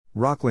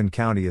Rockland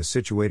County is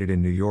situated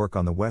in New York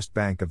on the west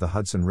bank of the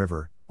Hudson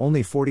River,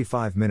 only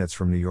 45 minutes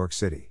from New York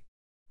City.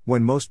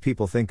 When most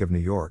people think of New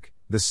York,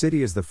 the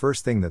city is the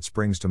first thing that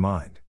springs to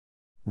mind.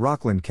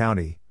 Rockland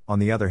County, on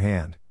the other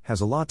hand,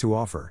 has a lot to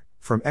offer,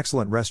 from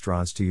excellent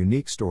restaurants to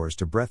unique stores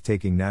to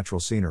breathtaking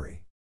natural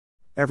scenery.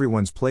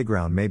 Everyone's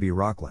playground may be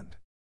Rockland.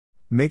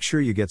 Make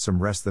sure you get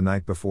some rest the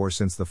night before,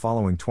 since the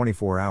following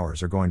 24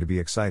 hours are going to be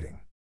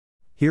exciting.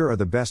 Here are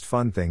the best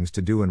fun things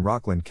to do in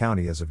Rockland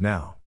County as of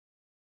now.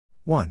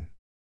 1.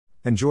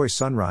 Enjoy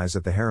sunrise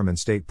at the Harriman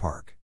State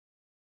Park.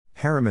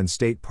 Harriman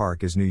State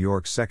Park is New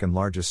York's second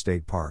largest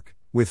state park,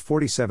 with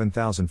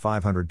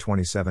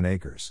 47,527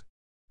 acres.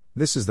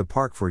 This is the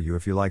park for you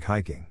if you like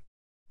hiking.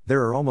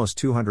 There are almost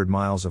 200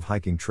 miles of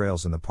hiking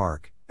trails in the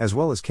park, as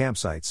well as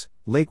campsites,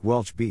 Lake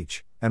Welch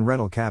Beach, and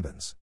rental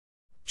cabins.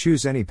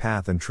 Choose any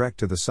path and trek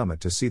to the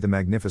summit to see the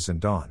magnificent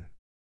dawn.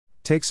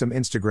 Take some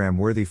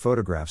Instagram-worthy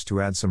photographs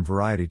to add some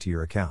variety to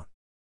your account.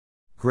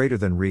 Greater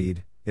than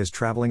read, is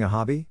traveling a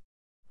hobby?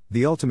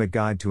 The ultimate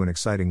guide to an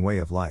exciting way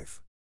of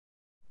life.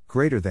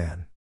 Greater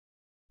than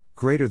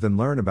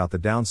learn about the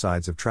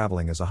downsides of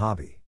traveling as a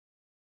hobby.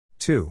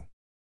 2.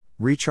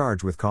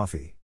 Recharge with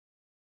coffee.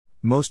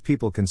 Most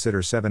people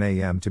consider 7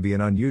 a.m. to be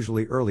an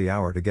unusually early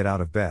hour to get out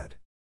of bed.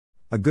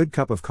 A good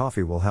cup of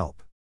coffee will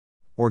help.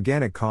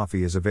 Organic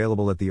coffee is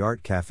available at the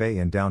Art Cafe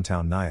in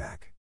downtown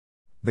Nyack.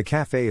 The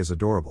cafe is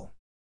adorable.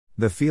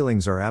 The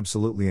feelings are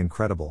absolutely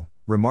incredible,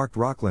 remarked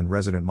Rockland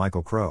resident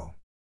Michael Crow.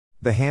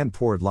 The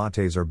hand-poured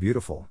lattes are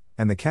beautiful,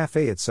 and the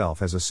cafe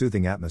itself has a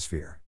soothing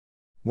atmosphere.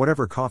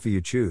 Whatever coffee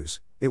you choose,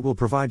 it will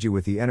provide you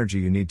with the energy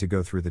you need to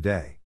go through the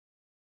day.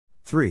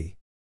 3.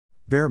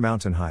 Bear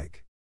Mountain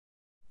hike.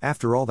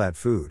 After all that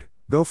food,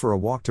 go for a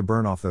walk to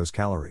burn off those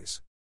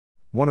calories.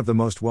 One of the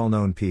most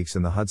well-known peaks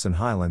in the Hudson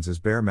Highlands is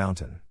Bear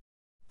Mountain.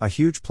 A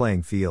huge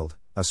playing field,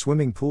 a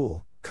swimming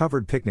pool,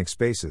 covered picnic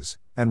spaces,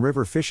 and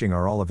river fishing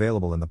are all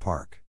available in the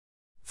park.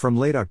 From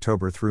late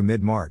October through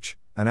mid-March,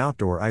 an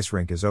outdoor ice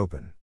rink is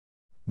open.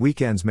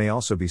 Weekends may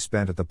also be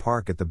spent at the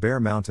park at the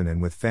Bear Mountain Inn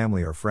with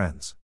family or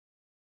friends.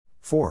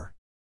 4.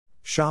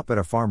 Shop at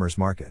a farmer's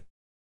market.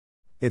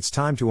 It's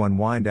time to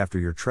unwind after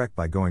your trek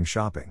by going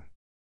shopping.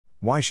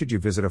 Why should you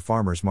visit a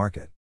farmer's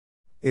market?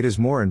 It is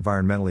more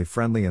environmentally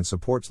friendly and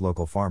supports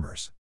local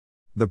farmers.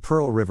 The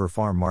Pearl River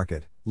Farm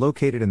Market,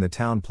 located in the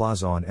Town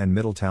Plaza on N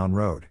Middletown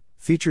Road,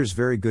 features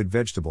very good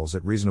vegetables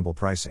at reasonable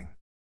pricing.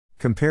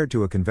 Compared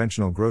to a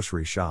conventional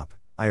grocery shop,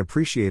 I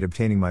appreciate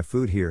obtaining my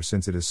food here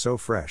since it is so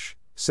fresh,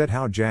 said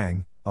Hao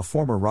Jiang, a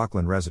former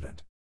Rockland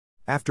resident.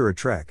 After a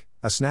trek,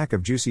 a snack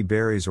of juicy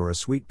berries or a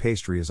sweet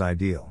pastry is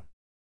ideal.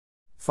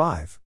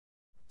 5.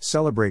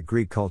 Celebrate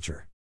Greek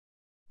culture.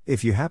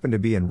 If you happen to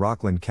be in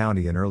Rockland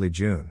County in early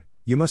June,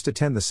 you must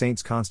attend the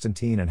Saints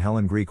Constantine and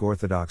Helen Greek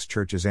Orthodox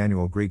Church's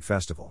annual Greek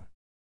Festival.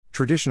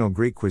 Traditional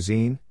Greek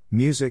cuisine,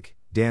 music,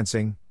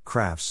 dancing,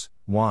 crafts,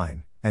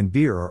 wine, and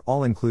beer are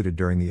all included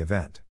during the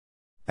event.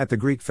 At the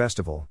Greek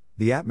Festival,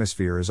 the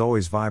atmosphere is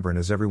always vibrant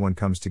as everyone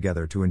comes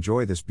together to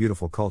enjoy this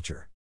beautiful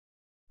culture.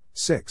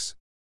 6.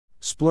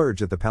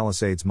 Splurge at the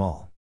Palisades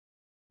Mall.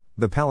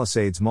 The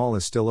Palisades Mall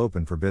is still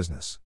open for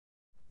business.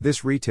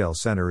 This retail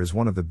center is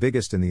one of the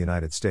biggest in the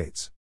United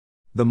States.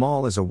 The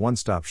mall is a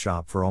one-stop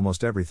shop for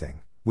almost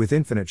everything, with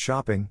infinite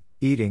shopping,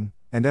 eating,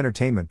 and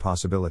entertainment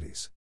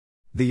possibilities.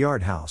 The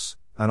Yard House,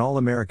 an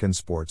all-American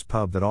sports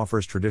pub that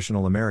offers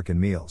traditional American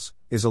meals,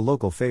 is a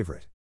local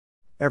favorite.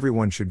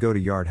 Everyone should go to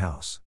Yard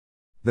House.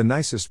 The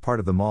nicest part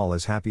of the mall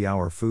is happy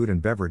hour food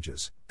and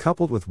beverages,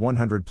 coupled with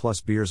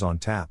 100+ beers on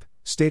tap,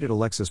 stated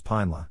Alexis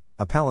Pinela,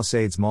 a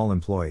Palisades Mall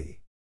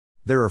employee.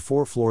 There are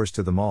 4 floors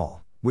to the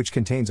mall, which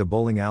contains a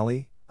bowling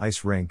alley,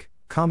 ice rink,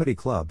 comedy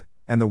club,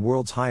 and the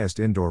world's highest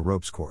indoor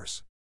ropes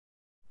course.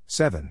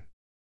 7.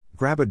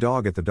 Grab a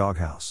dog at the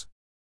doghouse.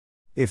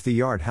 If the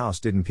Yard House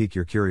didn't pique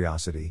your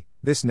curiosity,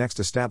 this next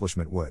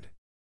establishment would.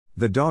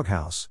 The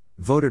Doghouse,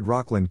 voted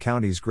Rockland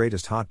County's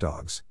greatest hot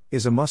dogs,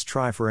 is a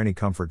must-try for any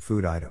comfort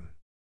food item.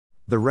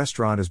 The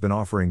restaurant has been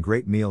offering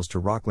great meals to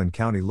Rockland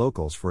County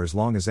locals for as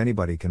long as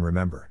anybody can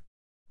remember.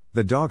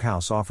 The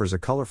Doghouse offers a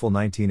colorful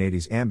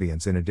 1980s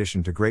ambience in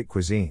addition to great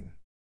cuisine.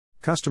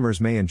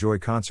 Customers may enjoy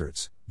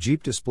concerts,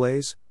 Jeep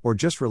displays, or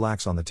just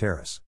relax on the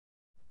terrace.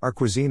 Our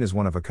cuisine is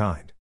one of a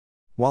kind.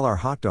 While our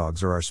hot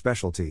dogs are our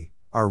specialty,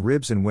 our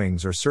ribs and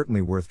wings are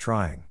certainly worth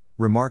trying,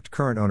 remarked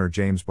current owner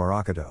James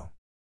Baracado.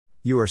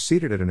 You are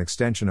seated at an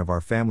extension of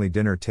our family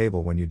dinner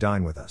table when you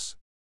dine with us.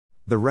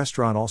 The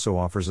restaurant also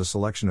offers a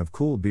selection of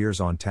cool beers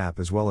on tap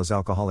as well as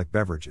alcoholic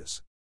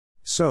beverages.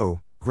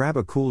 So, grab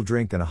a cool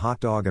drink and a hot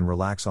dog and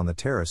relax on the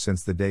terrace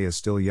since the day is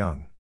still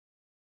young.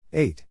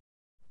 8.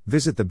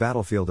 Visit the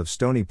battlefield of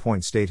Stony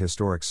Point State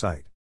Historic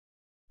Site.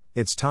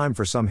 It's time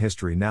for some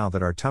history now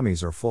that our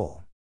tummies are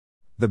full.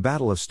 The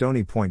Battle of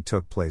Stony Point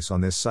took place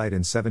on this site in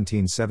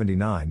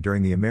 1779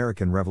 during the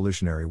American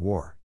Revolutionary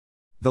War.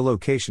 The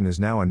location is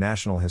now a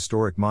National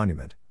Historic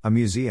Monument, a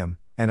museum,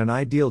 and an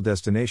ideal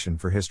destination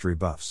for history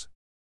buffs.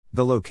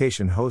 The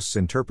location hosts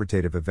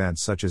interpretative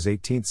events such as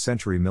 18th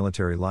century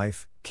military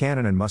life,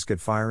 cannon and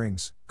musket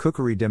firings,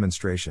 cookery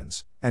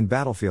demonstrations, and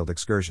battlefield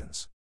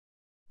excursions.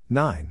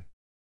 9.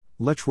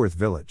 Letchworth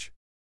Village.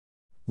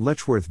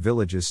 Letchworth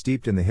Village is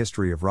steeped in the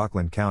history of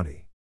Rockland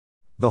County.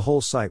 The whole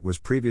site was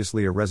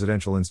previously a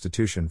residential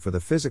institution for the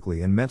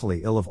physically and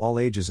mentally ill of all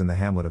ages in the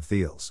hamlet of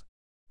Thiels.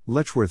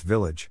 Letchworth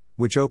Village,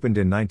 which opened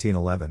in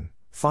 1911,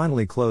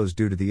 finally closed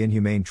due to the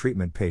inhumane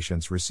treatment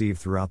patients received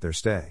throughout their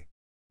stay.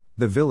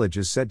 The village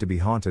is said to be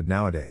haunted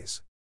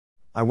nowadays.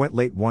 I went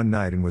late one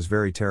night and was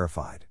very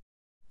terrified.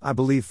 I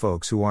believe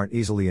folks who aren't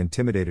easily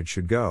intimidated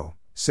should go,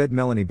 said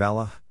Melanie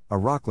Bala, a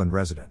Rockland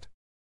resident.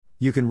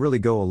 You can really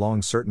go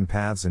along certain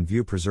paths and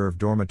view preserved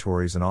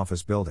dormitories and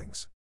office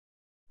buildings.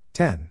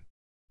 10.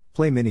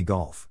 Play mini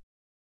golf.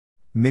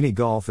 Mini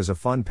golf is a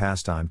fun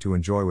pastime to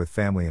enjoy with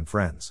family and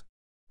friends.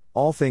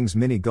 All things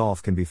mini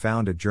golf can be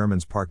found at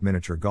Germans Park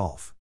Miniature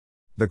Golf.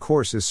 The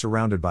course is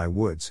surrounded by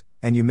woods,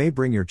 and you may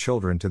bring your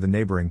children to the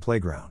neighboring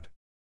playground.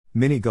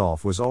 Mini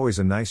golf was always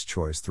a nice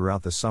choice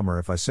throughout the summer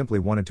if I simply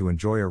wanted to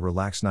enjoy a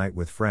relaxed night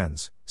with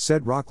friends,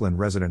 said Rockland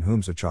resident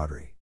Humza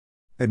Chaudhry.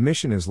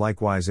 Admission is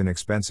likewise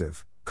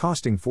inexpensive,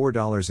 costing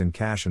 $4 in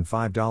cash and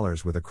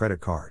 $5 with a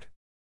credit card.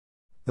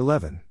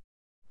 11.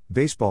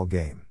 Baseball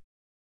game.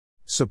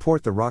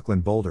 Support the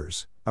Rockland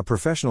Boulders, a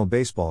professional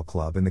baseball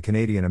club in the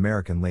Canadian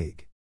American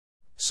League.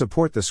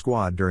 Support the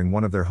squad during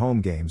one of their home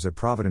games at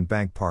Provident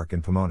Bank Park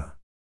in Pomona.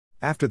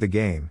 After the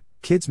game,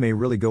 kids may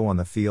really go on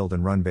the field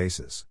and run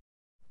bases.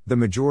 The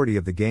majority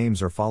of the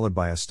games are followed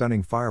by a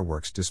stunning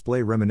fireworks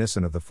display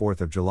reminiscent of the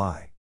 4th of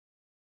July.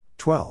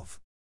 12.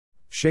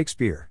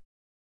 Shakespeare.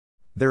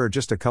 There are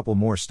just a couple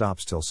more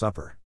stops till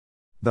supper.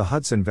 The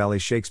Hudson Valley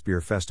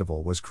Shakespeare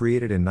Festival was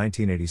created in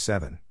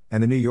 1987,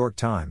 and the New York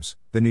Times,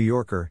 the New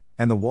Yorker,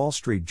 and the Wall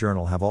Street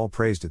Journal have all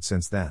praised it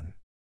since then.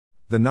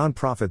 The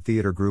nonprofit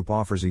theater group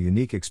offers a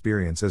unique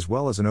experience as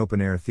well as an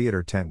open-air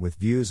theater tent with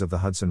views of the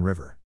Hudson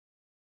River.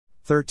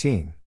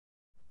 13.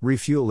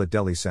 Refuel at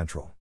Deli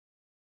Central.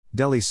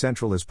 Deli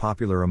Central is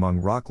popular among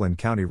Rockland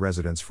County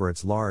residents for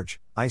its large,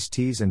 iced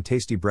teas and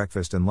tasty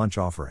breakfast and lunch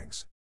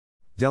offerings.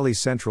 Deli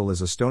Central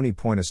is a Stony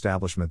Point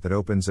establishment that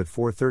opens at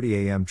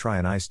 4:30 a.m. Try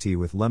an iced tea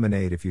with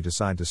lemonade if you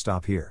decide to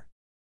stop here.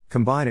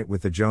 Combine it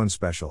with the Jones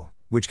Special,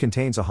 which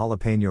contains a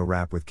jalapeno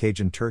wrap with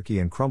Cajun turkey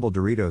and crumbled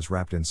Doritos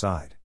wrapped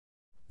inside.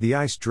 The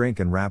iced drink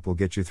and wrap will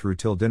get you through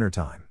till dinner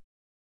time.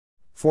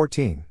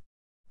 14.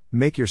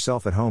 Make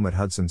yourself at home at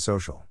Hudson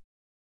Social.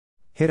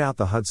 Hit out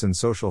the Hudson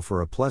Social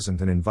for a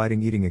pleasant and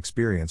inviting eating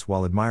experience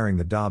while admiring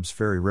the Dobbs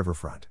Ferry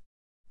riverfront.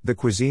 The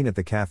cuisine at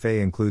the cafe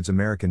includes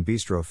American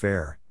bistro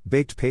fare,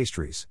 baked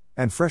pastries,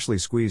 and freshly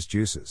squeezed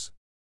juices.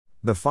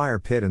 The fire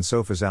pit and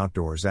sofas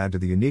outdoors add to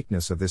the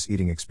uniqueness of this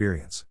eating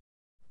experience.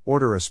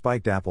 Order a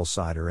spiked apple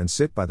cider and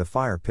sit by the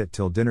fire pit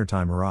till dinner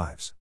time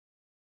arrives.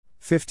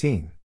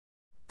 15.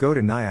 Go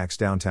to Nyack's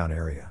downtown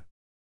area.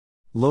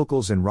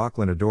 Locals in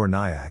Rockland adore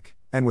Nyack,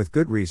 and with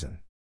good reason.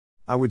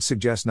 I would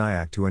suggest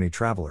Nyack to any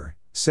traveler,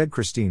 said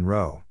Christine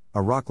Rowe,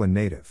 a Rockland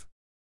native.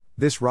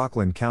 This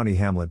Rockland County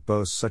hamlet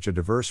boasts such a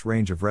diverse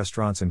range of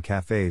restaurants and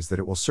cafes that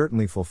it will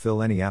certainly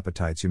fulfill any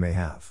appetites you may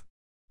have.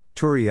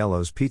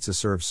 Turiello's Pizza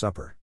serves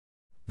supper.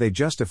 They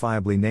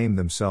justifiably named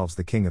themselves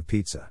the King of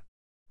Pizza.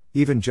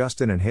 Even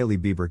Justin and Hailey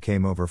Bieber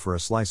came over for a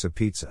slice of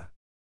pizza.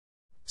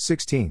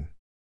 16.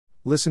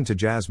 Listen to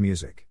jazz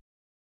music.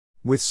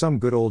 With some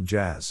good old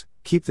jazz,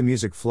 keep the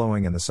music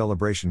flowing and the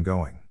celebration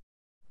going.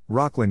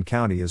 Rockland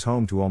County is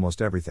home to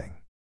almost everything.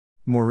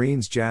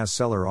 Maureen's Jazz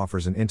Cellar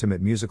offers an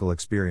intimate musical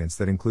experience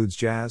that includes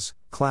jazz,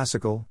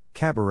 classical,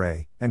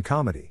 cabaret, and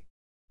comedy.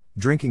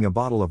 Drinking a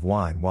bottle of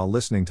wine while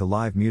listening to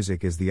live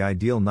music is the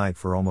ideal night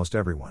for almost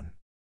everyone.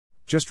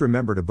 Just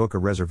remember to book a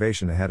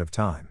reservation ahead of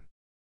time.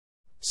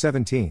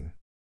 17.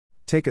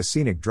 Take a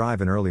scenic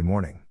drive in early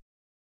morning.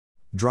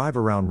 Drive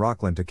around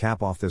Rockland to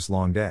cap off this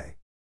long day.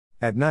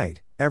 At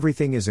night,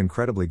 everything is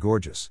incredibly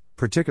gorgeous,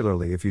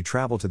 particularly if you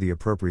travel to the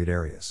appropriate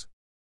areas.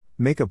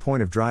 Make a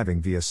point of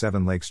driving via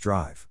Seven Lakes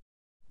Drive.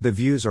 The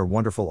views are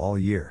wonderful all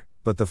year,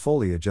 but the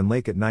foliage and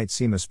lake at night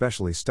seem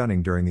especially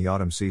stunning during the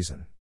autumn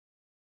season.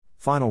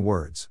 Final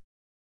words.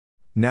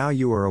 Now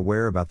you are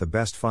aware about the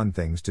best fun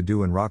things to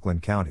do in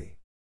Rockland County.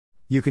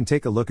 You can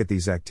take a look at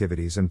these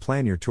activities and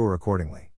plan your tour accordingly.